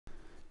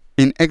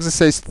In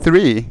exercise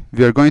 3,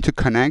 we are going to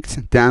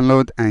connect,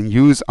 download, and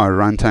use our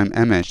runtime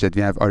image that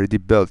we have already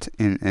built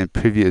in a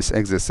previous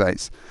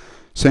exercise.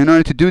 So in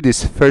order to do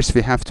this, first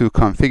we have to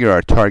configure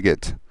our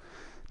target.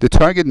 The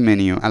target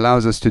menu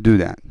allows us to do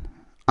that.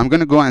 I'm going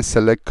to go and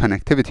select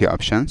connectivity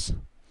options.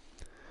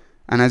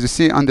 And as you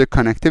see under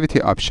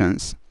connectivity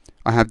options,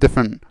 I have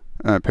different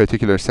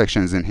particular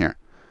sections in here.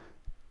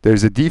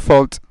 There's a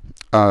default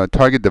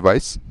target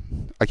device.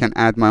 I can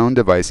add my own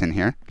device in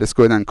here. Let's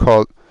go ahead and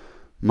call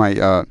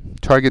my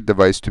target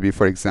device to be,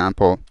 for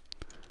example,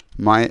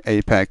 my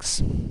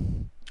Apex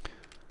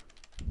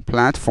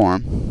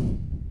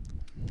platform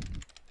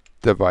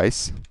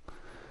device.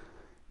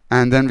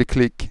 And then we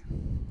click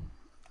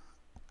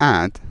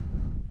add.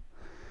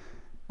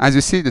 As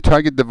you see, the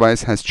target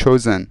device has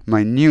chosen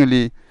my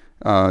newly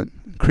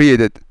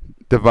created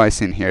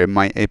device in here,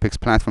 my Apex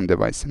platform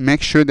device.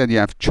 Make sure that you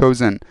have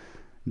chosen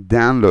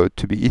download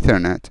to be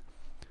Ethernet,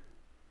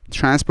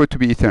 transport to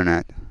be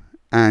Ethernet,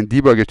 and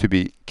debugger to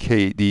be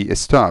KD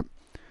stop.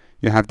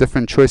 You have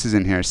different choices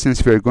in here.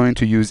 Since we are going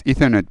to use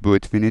Ethernet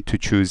boot, we need to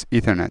choose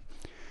Ethernet.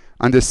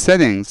 Under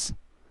settings,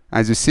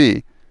 as you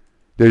see,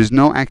 there is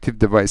no active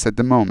device at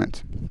the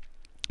moment.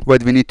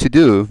 What we need to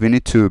do, we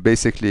need to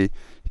basically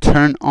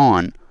turn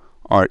on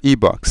our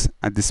eBox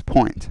at this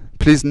point.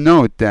 Please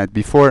note that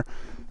before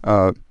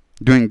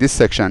doing this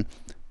section,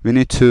 we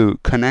need to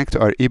connect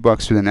our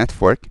eBox to the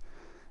network,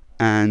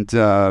 and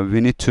we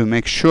need to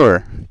make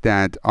sure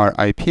that our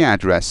IP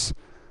address,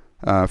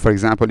 for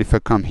example, if I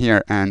come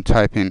here and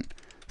type in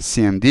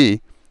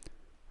CMD,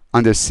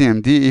 under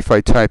CMD, if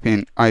I type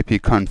in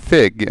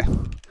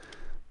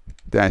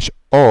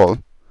ipconfig-all,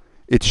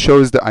 it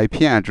shows the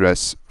IP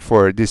address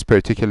for this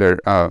particular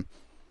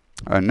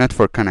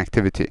network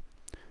connectivity.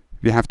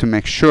 We have to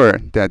make sure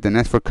that the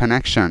network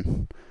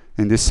connection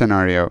in this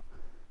scenario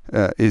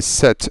is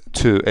set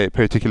to a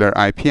particular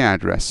IP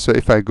address. So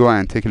if I go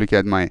and take a look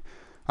at my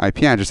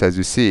IP address, as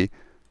you see,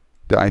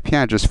 the IP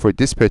address for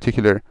this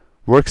particular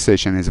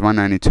workstation is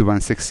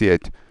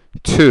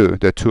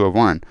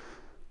 192.168.2.201.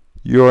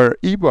 Your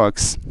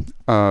eBox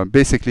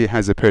basically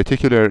has a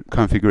particular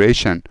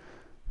configuration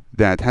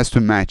that has to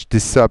match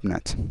this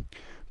subnet.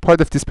 Part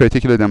of this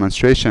particular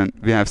demonstration,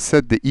 we have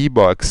set the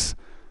eBox,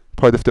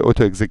 part of the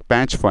autoexec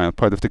batch file,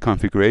 part of the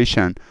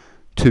configuration,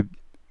 to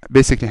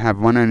basically have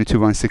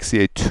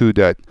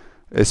 192.168.2.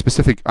 A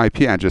specific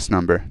IP address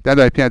number. That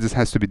IP address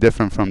has to be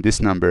different from this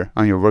number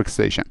on your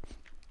workstation.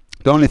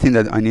 The only thing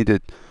that I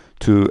needed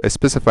to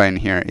specify in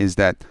here is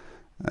that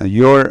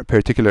your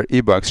particular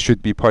eBox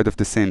should be part of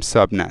the same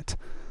subnet,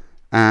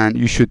 and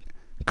you should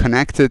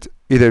connect it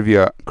either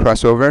via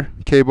crossover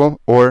cable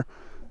or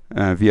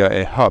via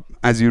a hub.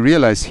 As you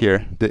realize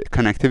here, the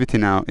connectivity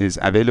now is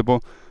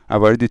available.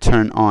 I've already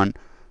turned on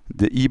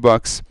the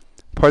eBox.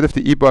 Part of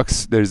the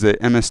eBox, there's a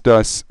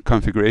MS-DOS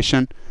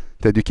configuration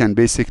that you can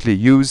basically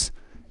use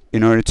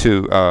in order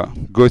to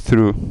go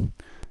through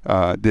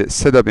the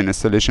setup and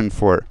installation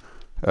for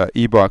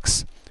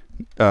eBox.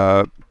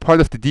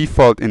 Part of the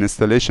default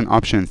installation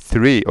option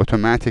 3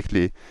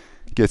 automatically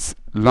gets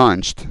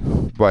launched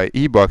by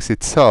eBox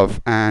itself,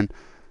 and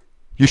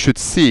you should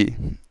see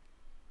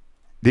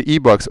the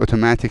eBox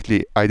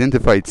automatically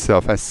identify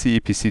itself as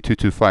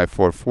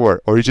CEPC22544.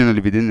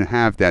 Originally, we didn't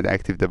have that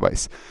active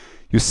device.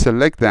 You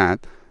select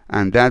that,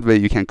 and that way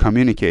you can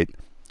communicate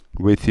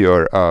with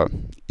your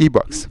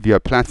eBox via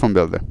Platform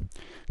Builder.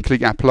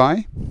 Click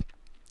Apply,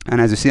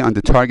 and as you see on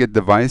the target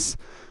device,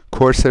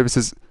 core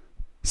services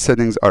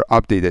settings are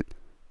updated.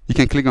 You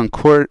can click on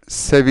core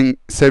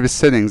service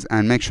settings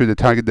and make sure the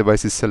target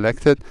device is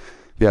selected.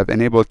 We have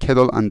enabled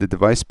kettle on the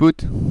device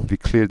boot. We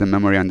clear the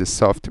memory on the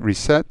soft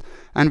reset,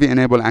 and we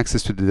enable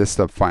access to the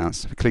desktop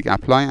files. We click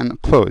Apply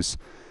and Close.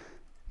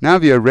 Now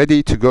we are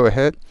ready to go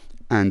ahead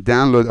and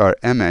download our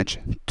image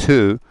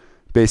to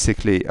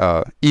basically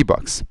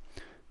eBox.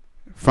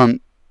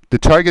 From the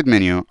target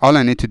menu, all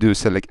I need to do is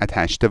select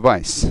Attach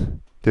Device.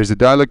 There's a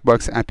dialog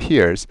box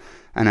appears,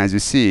 and as you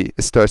see,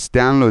 it starts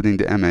downloading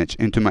the image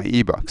into my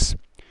eBox.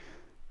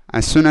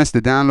 As soon as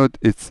the download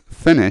is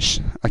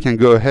finished, I can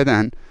go ahead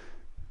and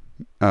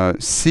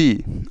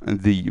see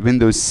the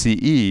Windows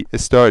CE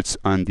starts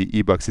on the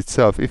eBox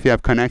itself. If you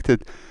have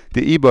connected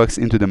the eBox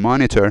into the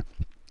monitor,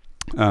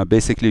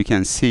 basically you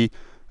can see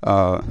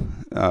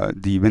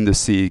the Windows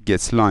CE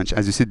gets launched.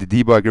 As you see, the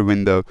debugger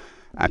window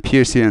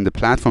appears here in the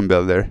Platform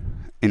Builder.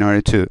 In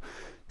order to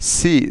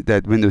see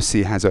that Windows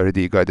CE has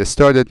already got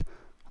started,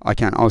 I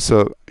can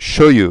also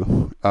show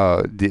you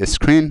the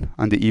screen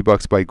on the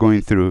eBox by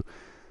going through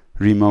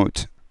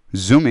remote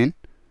zoom in.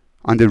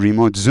 On the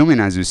remote zoom in,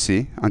 as you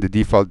see, on the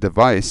default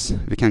device,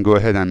 we can go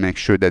ahead and make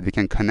sure that we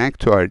can connect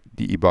to our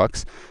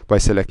eBox by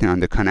selecting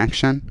on the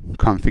connection,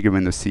 configure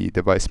Windows CE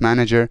Device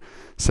Manager,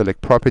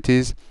 select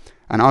Properties,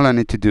 and all I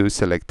need to do is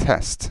select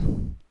Test.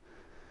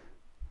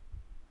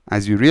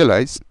 As you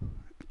realize,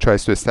 it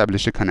tries to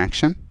establish a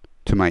connection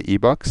to my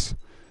eBox.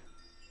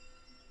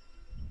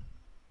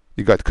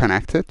 You got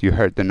connected, you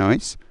heard the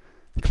noise.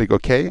 Click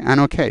OK, and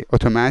OK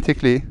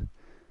automatically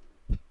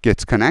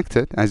gets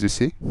connected, as you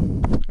see,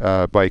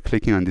 by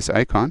clicking on this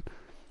icon.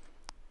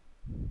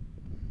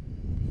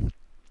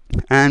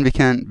 and we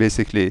can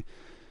basically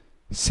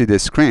see the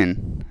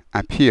screen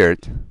appeared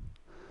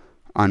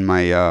on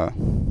my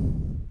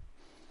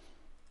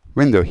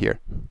window here.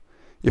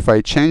 If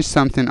I change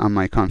something on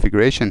my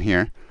configuration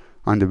here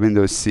on the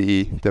Windows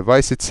CE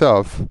device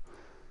itself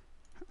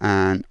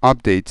and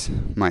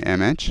update my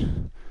image,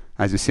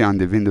 as you see on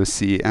the Windows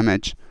CE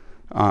image,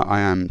 I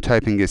am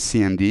typing a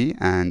CMD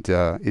and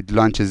it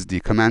launches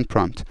the command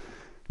prompt.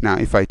 Now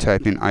if I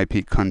type in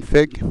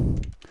ipconfig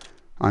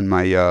on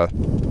my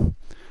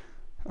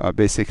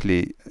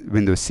basically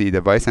Windows CE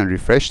device and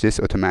refresh this,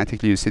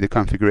 automatically you see the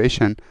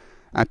configuration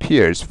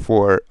appears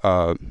for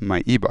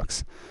my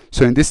eBox.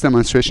 So in this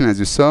demonstration, as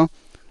you saw,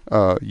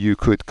 you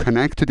could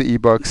connect to the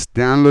eBox,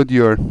 download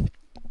your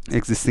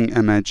existing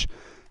image,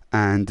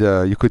 and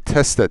you could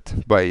test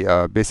it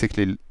by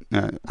basically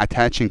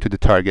attaching to the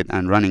target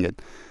and running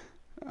it.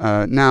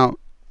 Now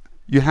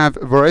you have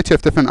a variety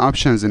of different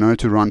options in order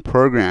to run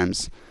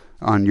programs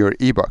on your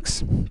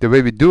eBox. The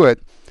way we do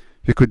it,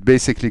 we could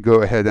basically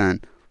go ahead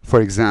and, for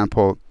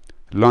example,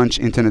 launch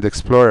Internet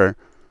Explorer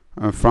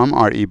from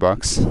our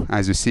eBox.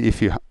 As you see,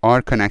 if you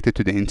are connected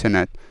to the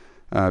internet,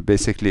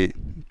 basically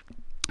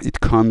it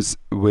comes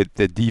with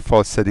the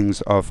default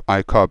settings of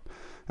iCOB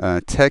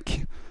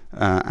Tech,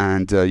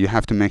 and you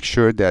have to make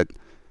sure that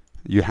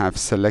you have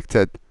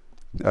selected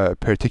a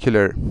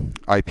particular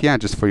IP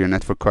address for your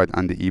network card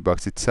on the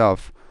eBox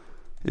itself.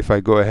 If I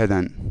go ahead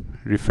and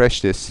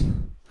refresh this,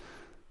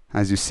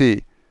 as you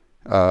see,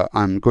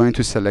 I'm going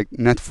to select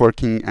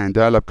networking and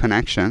dial-up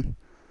connection,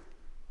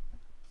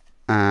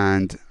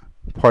 and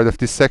part of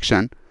this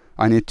section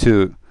I need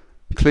to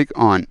click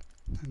on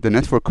the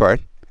network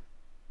card,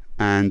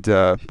 and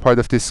part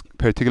of this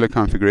particular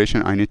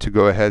configuration I need to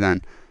go ahead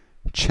and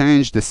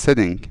change the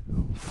setting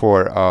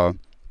for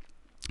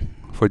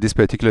this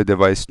particular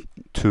device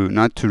to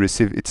not to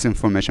receive its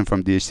information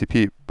from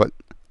DHCP, but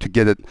to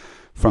get it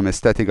from a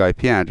static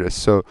IP address.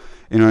 So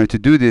in order to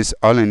do this,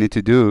 all I need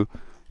to do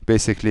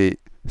basically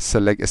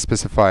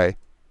specify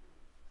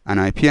an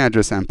IP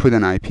address and put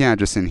an IP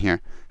address in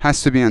here.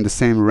 Has to be on the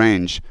same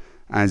range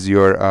as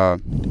your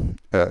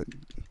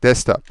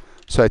desktop.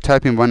 So I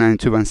type in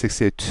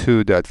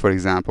 192.168.2. For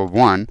example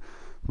 1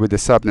 with the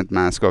subnet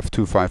mask of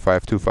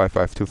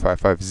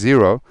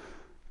 255.255.255.0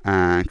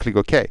 and click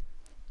OK.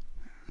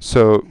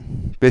 So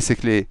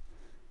basically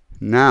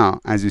now,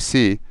 as you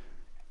see,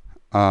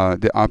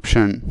 the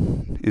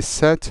option is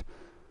set,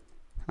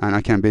 and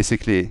I can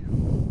basically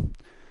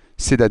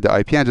see that the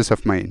IP address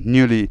of my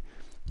newly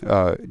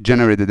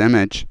generated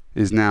image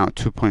is now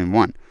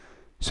 2.1.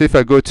 So if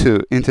I go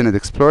to Internet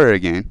Explorer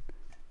again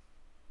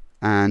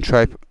and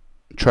try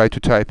to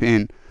type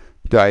in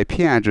the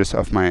IP address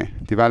of my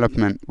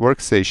development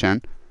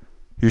workstation,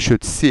 you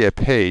should see a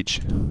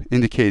page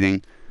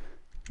indicating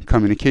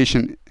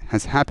communication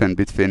has happened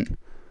between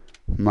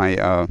my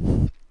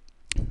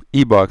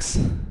eBox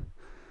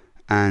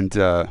and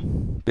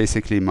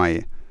basically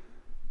my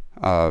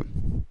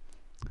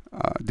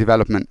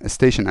development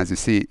station. As you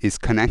see, is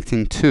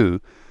connecting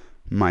to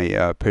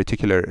my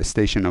particular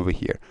station over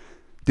here.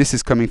 This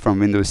is coming from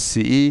Windows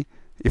CE.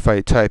 If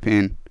I type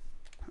in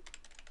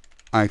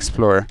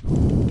iExplore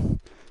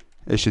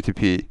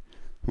HTTP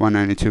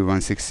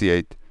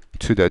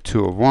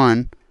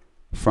 192.168.2.201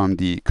 from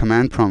the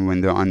command prompt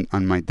window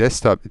on my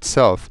desktop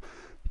itself,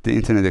 the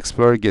Internet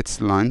Explorer gets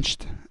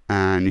launched,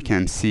 and you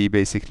can see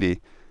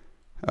basically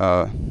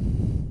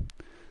the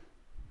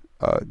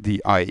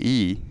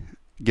IE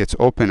gets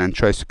open and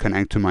tries to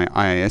connect to my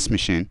IIS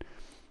machine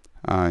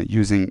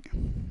using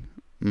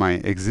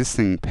my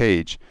existing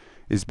page.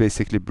 Is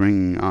basically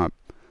bringing up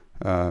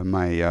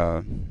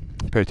my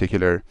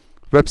particular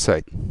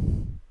website.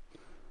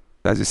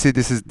 As you see,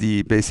 this is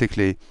the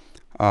basically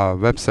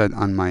website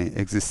on my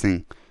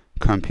existing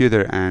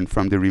computer, and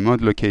from the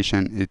remote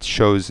location it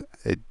shows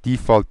a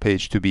default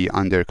page to be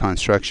under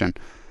construction.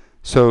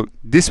 So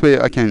this way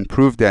I can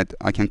prove that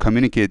I can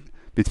communicate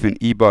between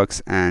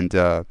eBox and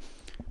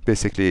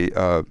basically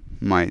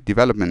my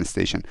development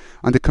station.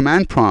 On the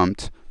command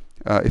prompt,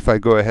 if I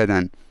go ahead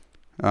and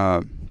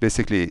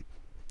basically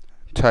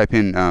type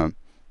in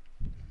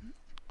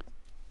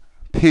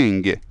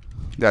ping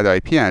that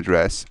IP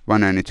address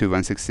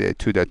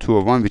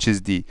 192.168.2.201, which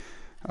is the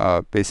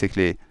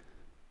basically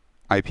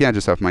IP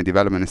address of my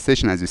development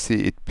station, as you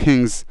see, it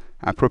pings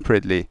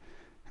appropriately,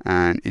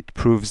 and it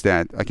proves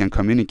that I can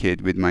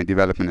communicate with my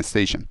development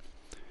station.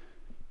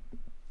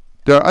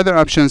 There are other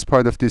options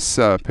part of this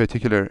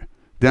particular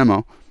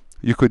demo.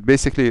 You could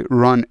basically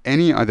run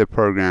any other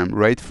program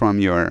right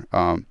from your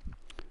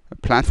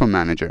platform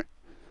manager.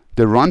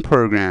 The run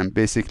program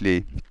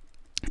basically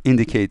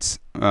indicates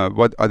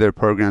what other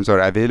programs are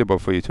available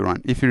for you to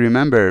run. If you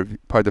remember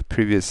part of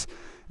previous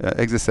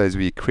exercise,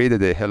 we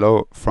created a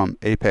hello from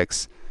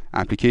Apex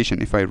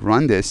application. If I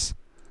run this,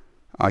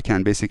 I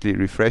can basically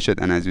refresh it,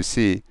 and as you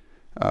see,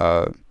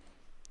 the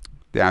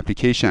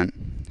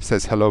application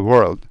says hello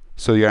world.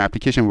 So your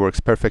application works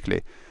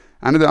perfectly.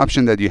 Another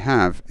option that you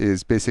have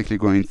is basically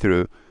going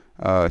through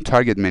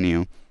target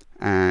menu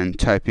and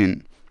type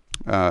in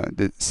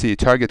the C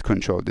target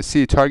control. The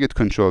C target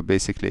control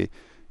basically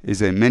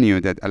is a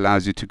menu that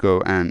allows you to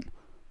go and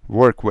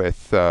work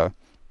with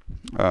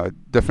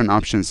different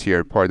options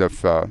here, part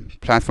of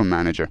Platform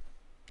Manager.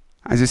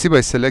 As you see,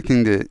 by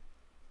selecting the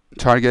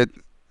target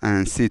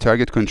and C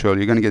target control,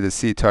 you're going to get the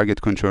C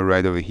target control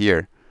right over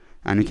here,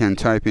 and you can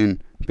type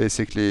in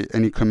basically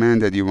any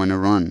command that you want to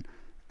run,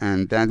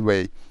 and that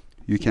way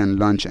you can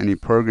launch any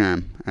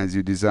program as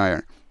you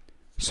desire.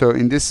 So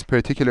in this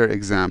particular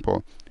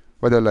example,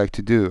 what I like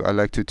to do, I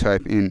like to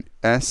type in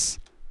S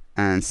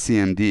and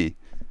CMD.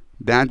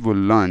 That will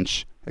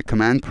launch a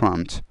command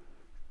prompt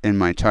in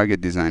my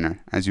target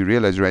designer. As you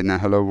realize right now,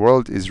 Hello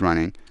World is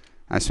running.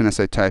 As soon as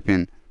I type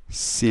in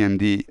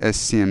CMD,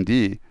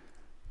 SCMD,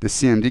 the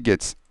CMD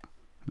gets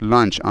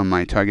launched on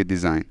my target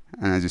design,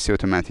 and as you see,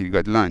 automatically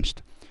got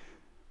launched.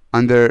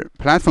 Under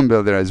Platform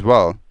Builder as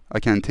well, I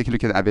can take a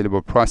look at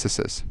available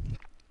processes.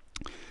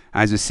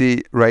 As you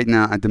see right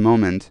now, at the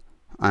moment,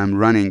 I'm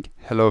running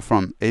Hello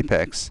from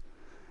Apex.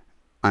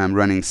 I am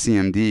running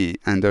CMD,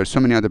 and there are so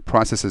many other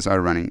processes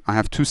are running. I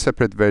have two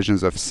separate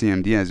versions of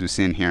CMD, as you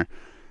see in here.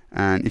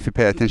 And if you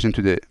pay attention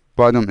to the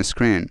bottom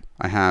screen,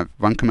 I have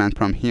one command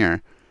prompt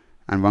here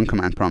and one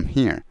command prompt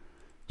here.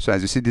 So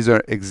as you see, these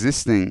are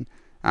existing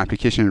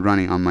applications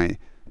running on my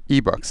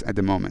eBox at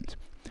the moment.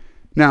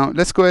 Now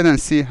let's go ahead and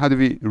see how do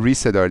we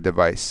reset our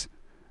device.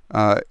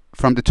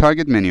 From the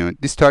target menu,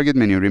 this target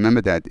menu,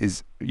 remember that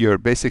is your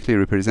basically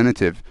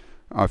representative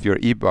of your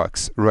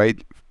eBox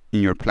right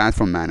in your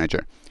Platform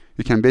Manager.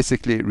 You can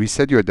basically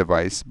reset your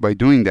device. By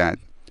doing that,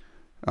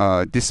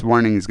 this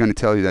warning is going to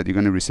tell you that you're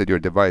going to reset your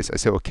device. I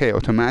say okay,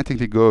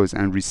 automatically goes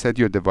and reset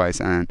your device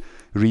and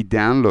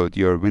re-download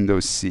your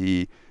Windows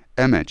CE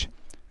image.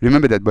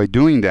 Remember that by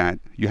doing that,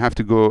 you have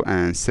to go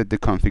and set the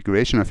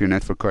configuration of your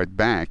network card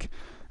back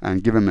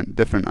and give them a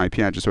different IP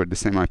address or the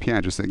same IP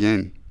address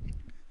again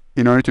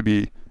in order to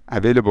be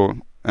available,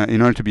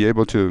 in order to be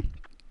able to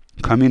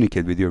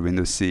communicate with your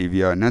Windows CE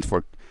via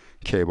network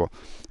cable.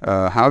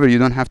 However, you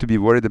don't have to be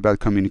worried about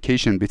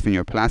communication between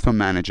your Platform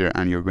Manager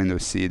and your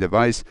Windows CE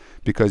device,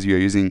 because you're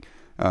using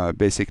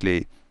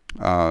basically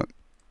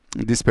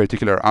this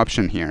particular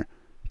option here.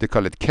 They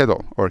call it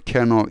KEDL, or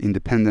Kernel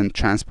Independent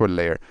Transport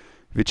Layer,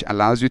 which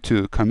allows you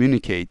to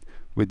communicate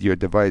with your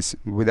device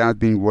without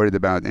being worried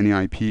about any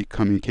IP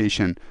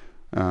communication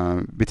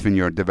between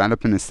your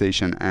development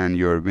station and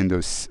your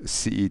Windows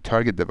CE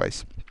target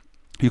device.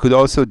 You could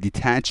also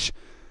detach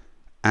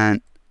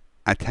and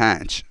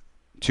attach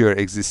to your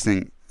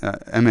existing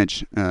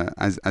image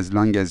as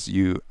long as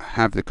you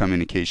have the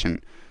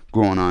communication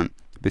going on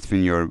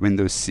between your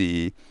Windows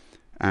CE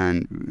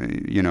and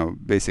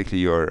basically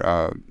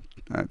your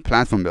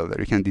Platform Builder.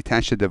 You can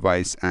detach the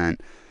device,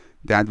 and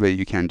that way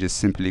you can just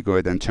simply go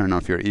ahead and turn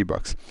off your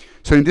eBox.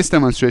 So in this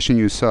demonstration,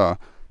 you saw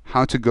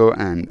how to go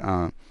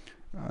and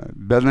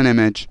build an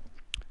image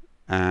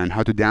and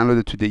how to download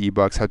it to the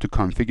eBox, how to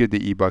configure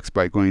the eBox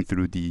by going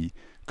through the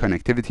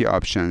connectivity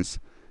options,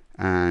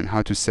 and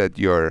how to set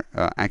your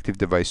active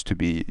device to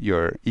be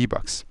your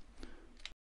eBox.